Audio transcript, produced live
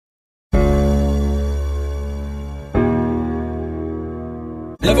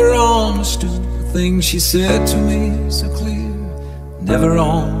Never understood the things she said to me so clear. Never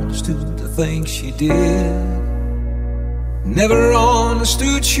understood the things she did. Never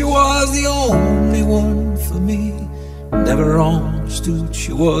understood she was the only one for me. Never understood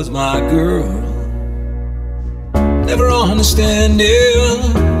she was my girl. Never understanding,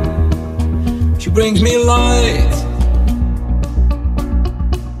 she brings me light.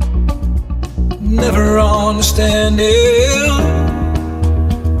 Never understanding,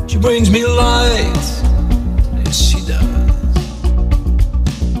 she brings me light. Yes, she does.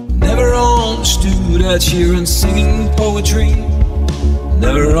 Never understood Ed Sheeran singing poetry.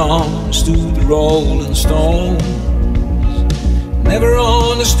 Never understood the Rolling Stones. Never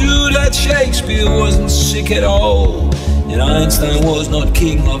understood that Shakespeare wasn't sick at all, and Einstein was not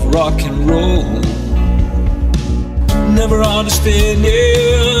king of rock and roll. Never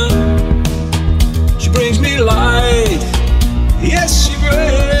understanding, she brings me light. Yes, she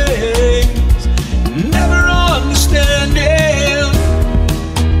brings. Never understanding,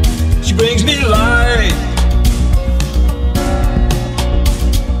 she brings me light.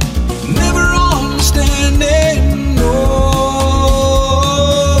 Never understanding, no.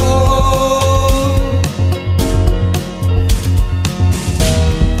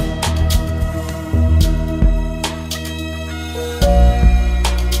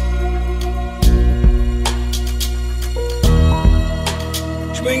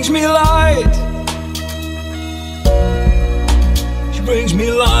 Brings me light. She brings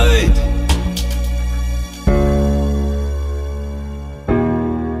me light.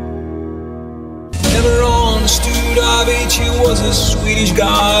 Never understood Avicii was a Swedish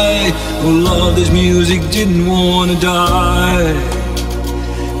guy who loved his music, didn't want to die.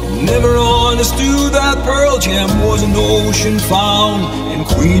 Never understood that Pearl Jam was an ocean found, and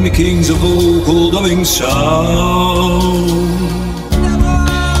Queen the King's a vocal dubbing sound.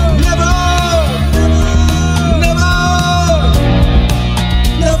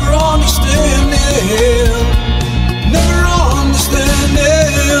 Never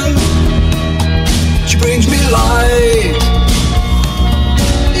understanding, she brings me light.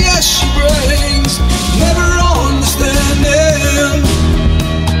 Yes, she brings. Never understanding,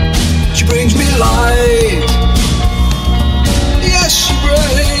 she brings me light. Yes, she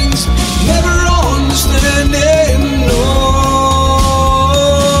brings. Never understanding, no.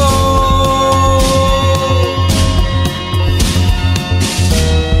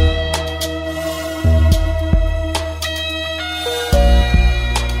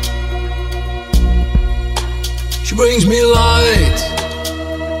 She brings me light.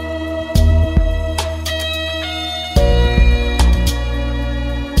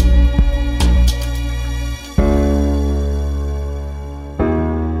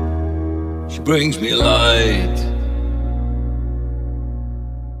 She brings me light.